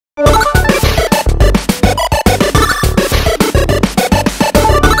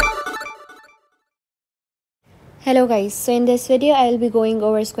Hello guys, so in this video I will be going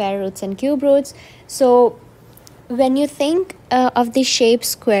over square roots and cube roots. So when you think of the shape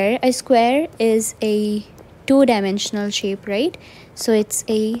square, a square is a two-dimensional shape, right? So it's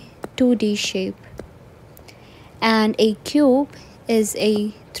a 2D shape, and a cube is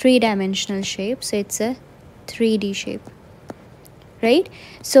a three-dimensional shape, so it's a 3D shape, right?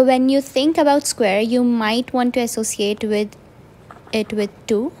 So when you think about square, you might want to associate with it with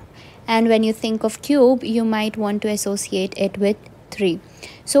 2, and when you think of cube you might want to associate it with 3.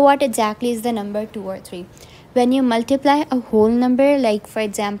 So what exactly is the number 2 or 3? When you multiply a whole number, like for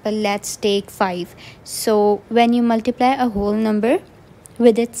example let's take 5. So when you multiply a whole number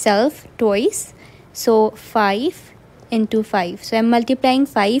with itself twice, so 5 into 5, so I'm multiplying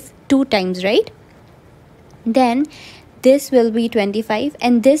 5 2 times, right? Then this will be 25,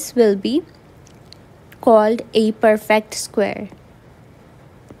 and this will be called a perfect square.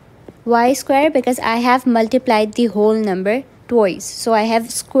 Why square? Because I have multiplied the whole number twice. So I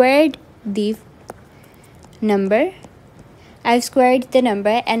have squared the number. I've squared the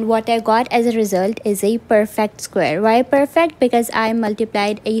number, and what I got as a result is a perfect square. Why perfect? Because I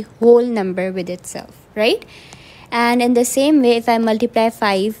multiplied a whole number with itself, right? And in the same way, if I multiply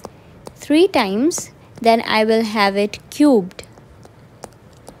 5 3 times, then I will have it cubed.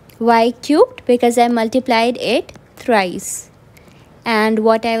 Why cubed? Because I multiplied it thrice. And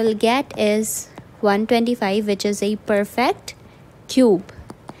what I will get is 125, which is a perfect cube.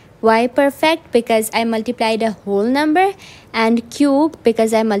 Why perfect? Because I multiplied a whole number, and cube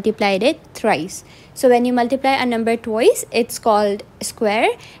because I multiplied it thrice. So when you multiply a number twice, it's called square,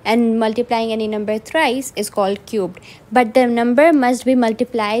 and multiplying any number thrice is called cubed. But the number must be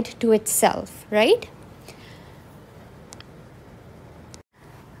multiplied to itself, right?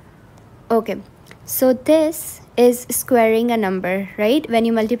 Okay, so this is squaring a number, right? When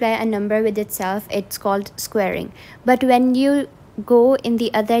you multiply a number with itself, it's called squaring. But when you go in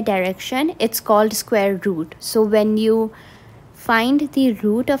the other direction, it's called square root. So when you find the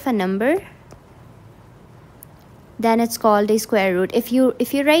root of a number, then it's called a square root. If you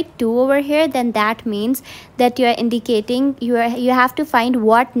write 2 over here, then that means that you are indicating you have to find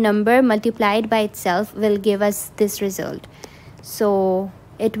what number multiplied by itself will give us this result. So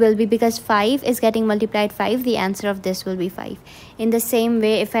it will be, because 5 is getting multiplied 5, the answer of this will be 5. In the same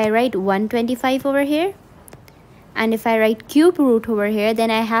way, if I write 125 over here, and if I write cube root over here,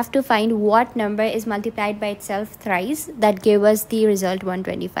 then I have to find what number is multiplied by itself thrice that gave us the result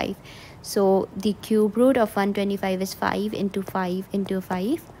 125. So the cube root of 125 is 5 into 5 into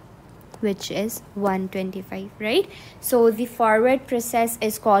 5, which is 125, right? So the forward process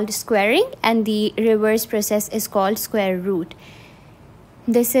is called squaring, and the reverse process is called square root.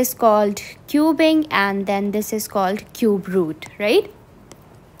 This is called cubing, and then this is called cube root, right?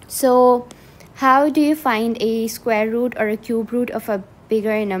 So how do you find a square root or a cube root of a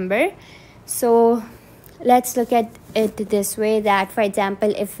bigger number? So let's look at it this way, that for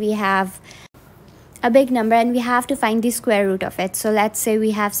example, if we have a big number and we have to find the square root of it, so let's say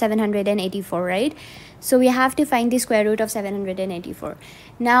we have 784, right? So we have to find the square root of 784.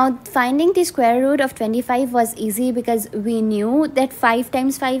 Now finding the square root of 25 was easy, because we knew that 5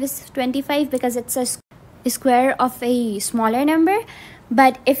 times 5 is 25, because it's a square of a smaller number.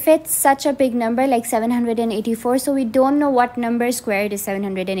 But if it's such a big number like 784, so we don't know what number squared is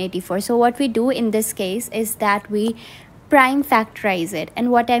 784. So what we do in this case is that we prime factorize it. And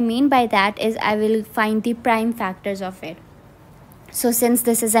what I mean by that is I will find the prime factors of it. So since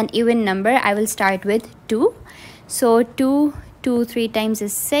this is an even number, I will start with 2. So 2 3 times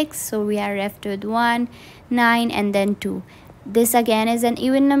is 6, so we are left with 1, 9, and then 2. This again is an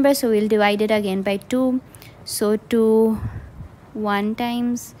even number, so we'll divide it again by 2. So 2 1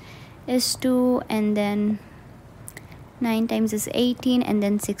 times is 2, and then 9 times is 18, and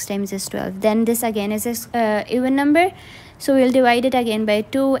then 6 times is 12. Then this again is a even number, so we'll divide it again by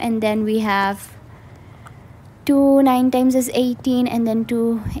 2, and then we have 2 9 times is 18, and then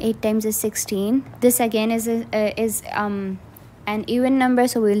 2 8 times is 16. This again is an even number,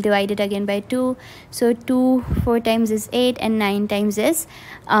 so we'll divide it again by 2. So 2 4 times is 8, and 9 times is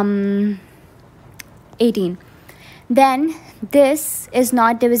 18. Then this is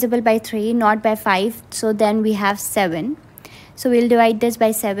not divisible by 3, not by 5, so then we have 7. So we'll divide this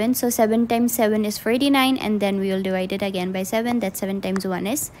by 7. So 7 times 7 is 49, and then we will divide it again by 7. That's 7 times 1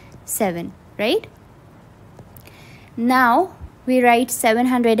 is 7, right? Now we write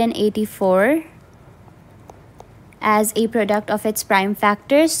 784 as a product of its prime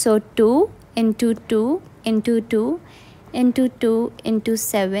factors. So 2 into 2 into 2 into 2 into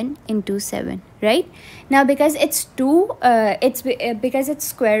 7 into 7, right? Now because it's 2, because it's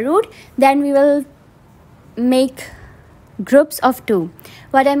square root, then we will make groups of 2.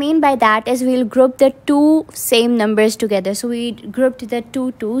 What I mean by that is we'll group the two same numbers together. So we grouped the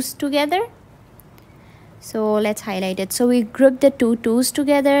two 2's together. So let's highlight it. So we group the two 2's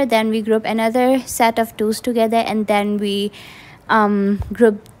together, then we group another set of 2's together, and then we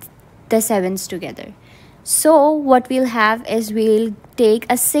group the 7's together. So what we'll have is we'll take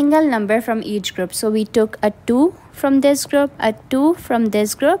a single number from each group. So we took a 2 from this group, a 2 from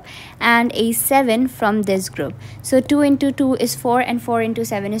this group, and a 7 from this group. So 2 into 2 is 4, and 4 into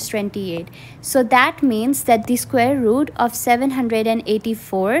 7 is 28. So that means that the square root of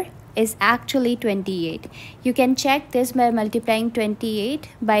 784 is actually 28. You can check this by multiplying 28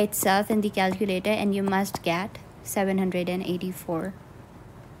 by itself in the calculator, and you must get 784.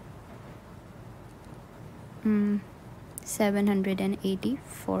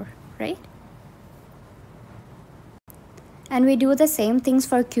 784, right? And we do the same things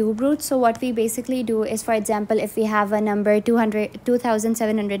for cube roots. So what we basically do is, for example, if we have a number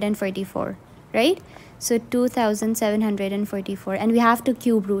 2744, right? So 2744, and we have to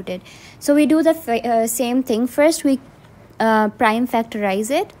cube root it. So we do the same thing. First we prime factorize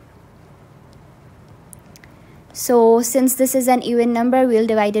it. So since this is an even number, we'll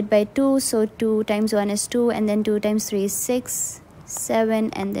divide it by 2. So 2 times 1 is 2, and then 2 times 3 is 6,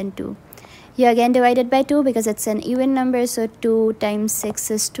 7, and then 2. You again divide it by 2 because it's an even number. So 2 times 6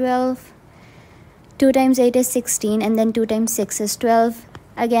 is 12, 2 times 8 is 16, and then 2 times 6 is 12.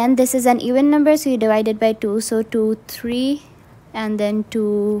 Again, this is an even number, so you divide it by 2. So 2, 3, and then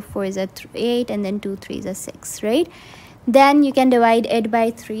 2, 4 is 8, and then 2, 3 is 6, right? Then you can divide it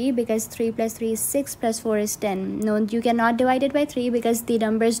by 3 because 3 plus 3 is 6 plus 4 is 10. No, you cannot divide it by 3 because the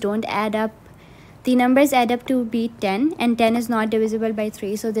numbers don't add up. The numbers add up to be 10, and 10 is not divisible by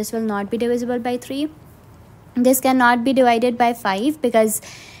 3. So this will not be divisible by 3. This cannot be divided by 5 because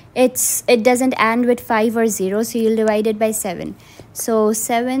it doesn't end with 5 or 0. So you'll divide it by 7. So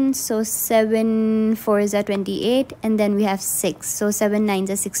 7, so 7, 4 is 28, and then we have 6. So 7 9s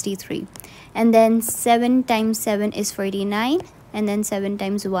are 63. And then 7 times 7 is 49, and then 7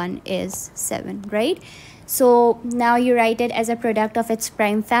 times 1 is 7, right? So now you write it as a product of its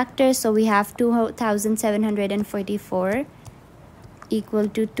prime factors. So we have 2744 equal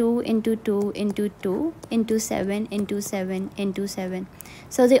to 2 into 2 into 2 into 7 into 7 into 7.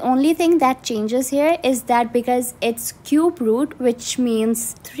 So the only thing that changes here is that because it's cube root, which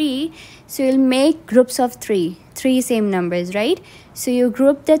means 3, so you'll make groups of 3 same numbers, right? So you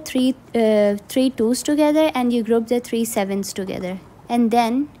group the three 2's together, and you group the 3 7's together, and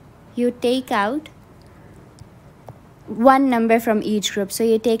then you take out one number from each group. So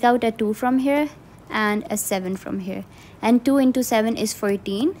you take out a 2 from here and a 7 from here, and 2 into 7 is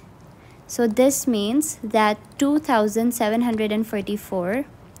 14. So this means that 2744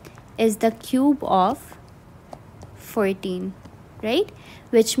 is the cube of 14, right?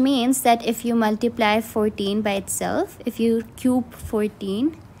 Which means that if you multiply 14 by itself, if you cube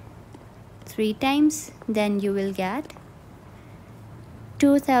 14 3 times, then you will get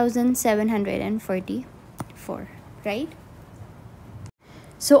 2744, right?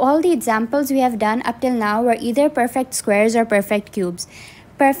 So all the examples we have done up till now were either perfect squares or perfect cubes.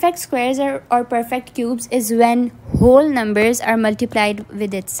 Perfect squares or perfect cubes is when whole numbers are multiplied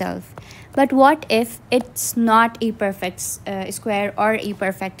with itself. But what if it's not a perfect square or a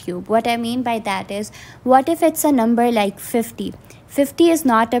perfect cube? What I mean by that is, what if it's a number like 50? 50 is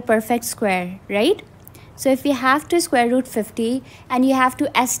not a perfect square, right? So if you have to square root 50 and you have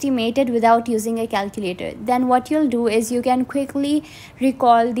to estimate it without using a calculator, then what you'll do is you can quickly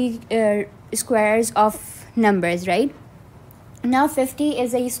recall the squares of numbers, right? Now 50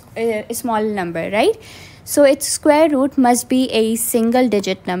 is a small number, right? So its square root must be a single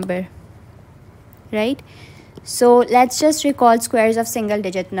digit number, right? So let's just recall squares of single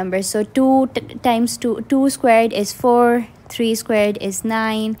digit numbers. So 2 times 2 squared is 4, 3 squared is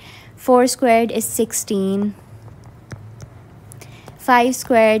 9, 4 squared is 16, 5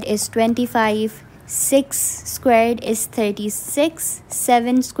 squared is 25, 6 squared is 36,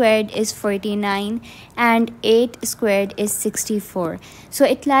 7 squared is 49, and 8 squared is 64. So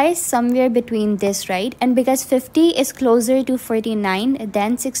it lies somewhere between this, right? And because 50 is closer to 49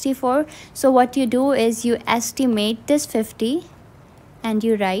 than 64, so what you do is you estimate this 50 and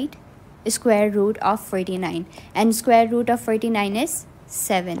you write square root of 49, and square root of 49 is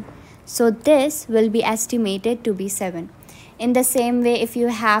 7. So this will be estimated to be 7. In the same way, if you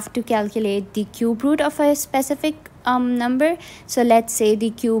have to calculate the cube root of a specific number, so let's say the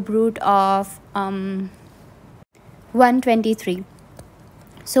cube root of 123.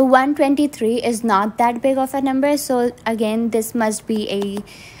 So 123 is not that big of a number. So again, this must be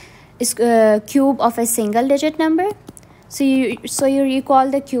a cube of a single digit number. So you recall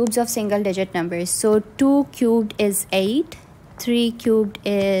the cubes of single digit numbers. So 2 cubed is 8, 3 cubed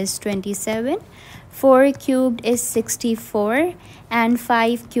is 27, 4 cubed is 64, and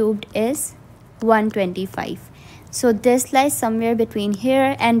 5 cubed is 125. So this lies somewhere between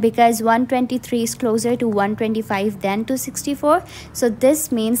here, and because 123 is closer to 125 than to 64, so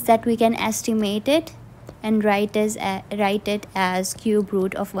this means that we can estimate it and write it as cube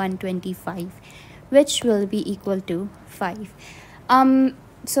root of 125, which will be equal to 5.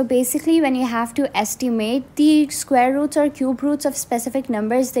 So basically, when you have to estimate the square roots or cube roots of specific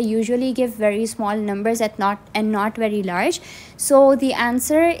numbers, they usually give very small numbers and not very large. So the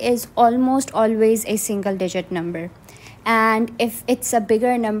answer is almost always a single digit number. And if it's a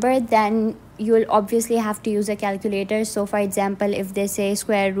bigger number, then you'll obviously have to use a calculator. So for example, if they say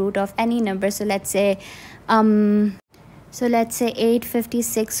square root of any number, so let's say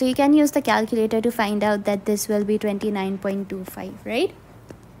 856, so you can use the calculator to find out that this will be 29.25, right?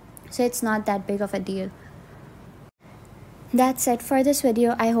 So it's not that big of a deal. That's it for this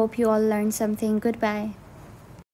video. I hope you all learned something. Goodbye.